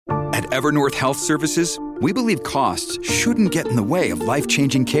At Evernorth Health Services, we believe costs shouldn't get in the way of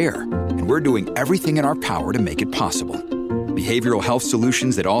life-changing care, and we're doing everything in our power to make it possible. Behavioral health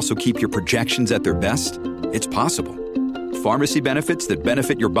solutions that also keep your projections at their best? It's possible. Pharmacy benefits that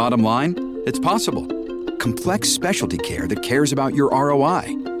benefit your bottom line? It's possible. Complex specialty care that cares about your ROI?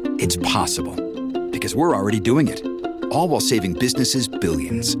 It's possible. Because we're already doing it. All while saving businesses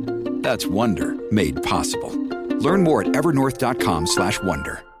billions. That's Wonder made possible. Learn more at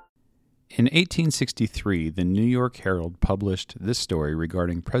evernorth.com/wonder. In 1863, the New York Herald published this story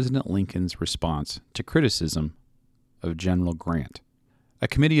regarding President Lincoln's response to criticism of General Grant. A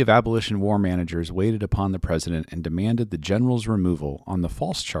committee of abolition war managers waited upon the president and demanded the general's removal on the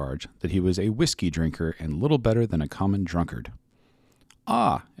false charge that he was a whiskey drinker and little better than a common drunkard.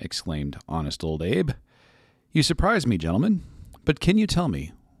 "Ah," exclaimed honest old Abe, "you surprise me, gentlemen, but can you tell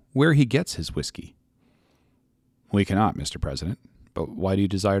me where he gets his whiskey?" "We cannot, Mr. President, but why do you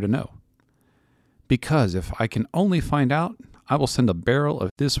desire to know?" "Because if I can only find out, I will send a barrel of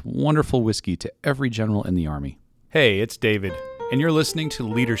this wonderful whiskey to every general in the Army." Hey, it's David, and you're listening to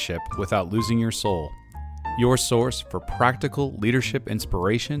Leadership Without Losing Your Soul, your source for practical leadership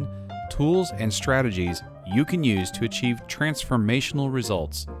inspiration, tools, and strategies you can use to achieve transformational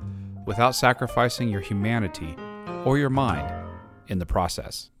results without sacrificing your humanity or your mind in the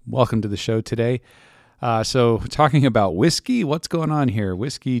process. Welcome to the show today. So talking about whiskey, what's going on here?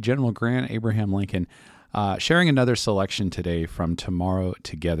 Whiskey, General Grant, Abraham Lincoln. Sharing another selection today from Tomorrow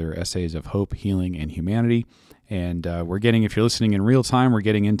Together, Essays of Hope, Healing, and Humanity. And we're getting, if you're listening in real time, we're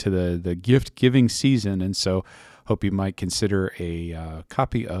getting into the gift-giving season. And so hope you might consider a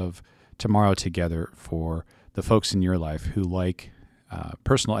copy of Tomorrow Together for the folks in your life who like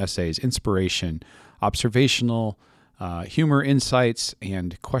personal essays, inspiration, observational humor, insights,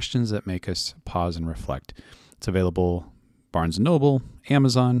 and questions that make us pause and reflect. It's available Barnes & Noble,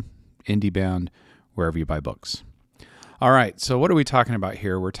 Amazon, IndieBound, wherever you buy books. All right, so what are we talking about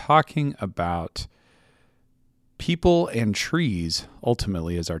here? We're talking about people and trees,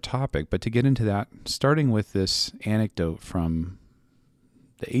 ultimately, as our topic. But to get into that, starting with this anecdote from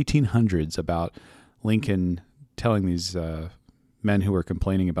the 1800s about Lincoln telling these men who were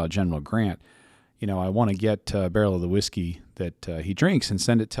complaining about General Grant, you know, I want to get a barrel of the whiskey that he drinks and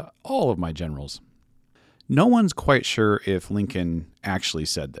send it to all of my generals. No one's quite sure if Lincoln actually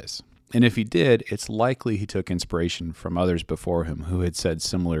said this. And if he did, it's likely he took inspiration from others before him who had said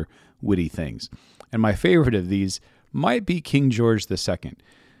similar witty things. And my favorite of these might be King George II.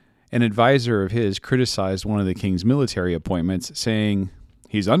 An advisor of his criticized one of the king's military appointments, saying,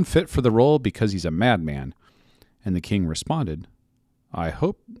 "He's unfit for the role because he's a madman." And the king responded, "I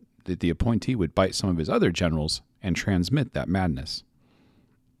hope that the appointee would bite some of his other generals and transmit that madness."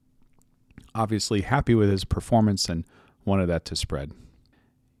 Obviously happy with his performance and wanted that to spread.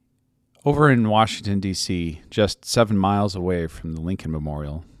 Over in Washington, D.C., just 7 miles away from the Lincoln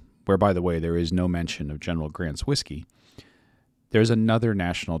Memorial, where, by the way, there is no mention of General Grant's whiskey, there's another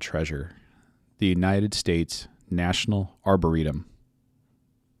national treasure, the United States National Arboretum.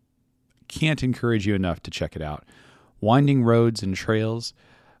 Can't encourage you enough to check it out. Winding roads and trails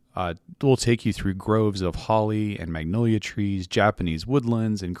will take you through groves of holly and magnolia trees, Japanese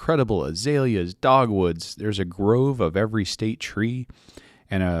woodlands, incredible azaleas, dogwoods. There's a grove of every state tree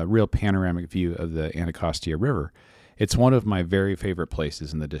and a real panoramic view of the Anacostia River. It's one of my very favorite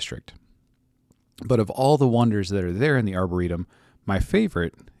places in the district. But of all the wonders that are there in the Arboretum, my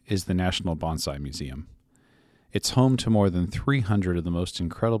favorite is the National Bonsai Museum. It's home to more than 300 of the most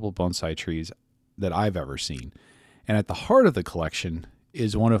incredible bonsai trees that I've ever seen. And at the heart of the collection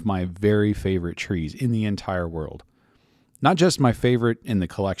is one of my very favorite trees in the entire world. Not just my favorite in the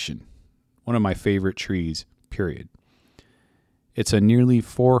collection, one of my favorite trees, period. It's a nearly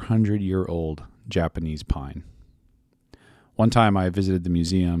 400-year-old Japanese pine. One time I visited the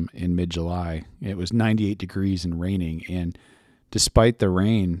museum in mid-July. It was 98 degrees and raining, and despite the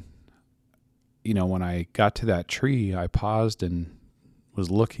rain, you know, when I got to that tree, I paused and was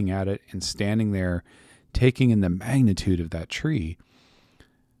looking at it and standing there, taking in the magnitude of that tree.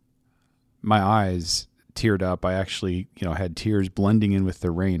 My eyes teared up. I actually, had tears blending in with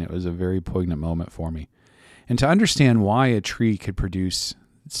the rain. It was a very poignant moment for me. And to understand why a tree could produce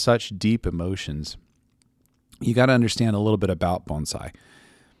such deep emotions, you got to understand a little bit about bonsai.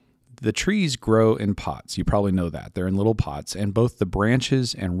 The trees grow in pots. You probably know that. They're in little pots, and both the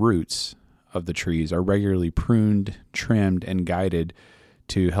branches and roots of the trees are regularly pruned, trimmed, and guided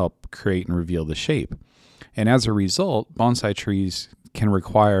to help create and reveal the shape. And as a result, bonsai trees can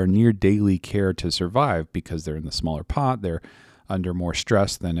require near daily care to survive because they're in the smaller pot. They're under more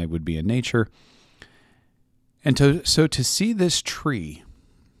stress than it would be in nature. And so to see this tree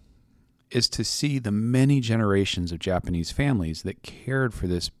is to see the many generations of Japanese families that cared for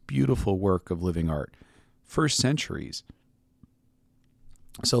this beautiful work of living art for centuries.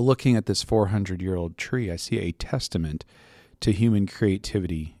 So looking at this 400-year-old tree, I see a testament to human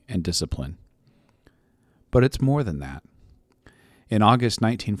creativity and discipline. But it's more than that. In August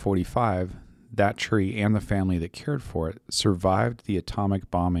 1945, that tree and the family that cared for it survived the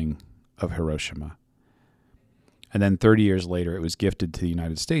atomic bombing of Hiroshima. And then 30 years later, it was gifted to the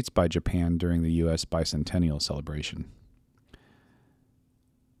United States by Japan during the U.S. bicentennial celebration.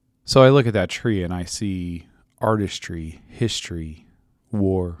 So I look at that tree and I see artistry, history,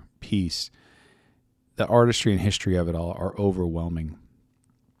 war, peace. The artistry and history of it all are overwhelming.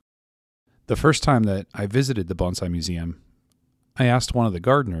 The first time that I visited the Bonsai Museum, I asked one of the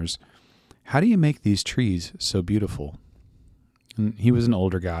gardeners, "How do you make these trees so beautiful?" And he was an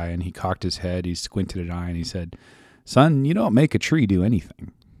older guy, and he cocked his head, he squinted an eye, and he said, "Son, you don't make a tree do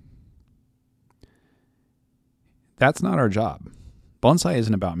anything." That's not our job. Bonsai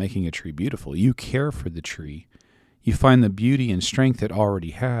isn't about making a tree beautiful. You care for the tree. You find the beauty and strength it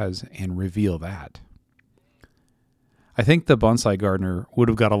already has and reveal that. I think the bonsai gardener would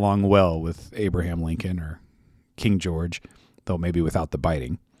have got along well with Abraham Lincoln or King George, though maybe without the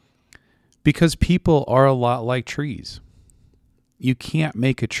biting, because people are a lot like trees. You can't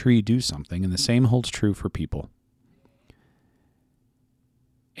make a tree do something, and the same holds true for people.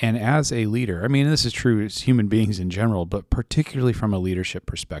 And as a leader, I mean, this is true as human beings in general, but particularly from a leadership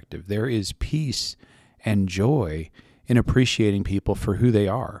perspective, there is peace and joy in appreciating people for who they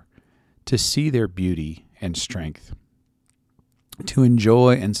are, to see their beauty and strength, to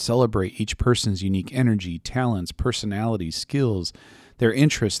enjoy and celebrate each person's unique energy, talents, personalities, skills, their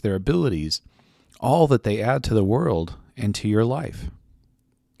interests, their abilities, all that they add to the world and to your life.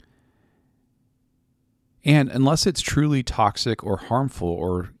 And unless it's truly toxic or harmful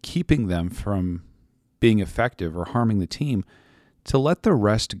or keeping them from being effective or harming the team, to let the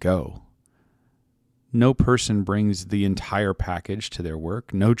rest go. No person brings the entire package to their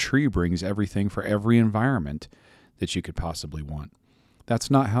work. No tree brings everything for every environment that you could possibly want.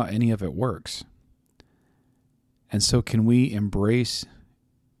 That's not how any of it works. And so can we embrace,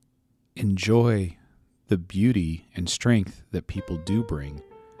 enjoy the beauty and strength that people do bring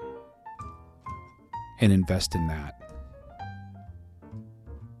and invest in that?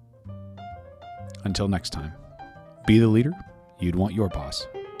 Until next time, be the leader you'd want your boss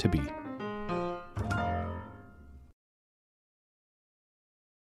to be.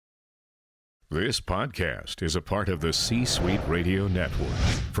 This podcast is a part of the C-Suite Radio Network.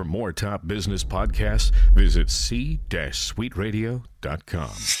 For more top business podcasts, visit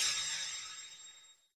c-suiteradio.com.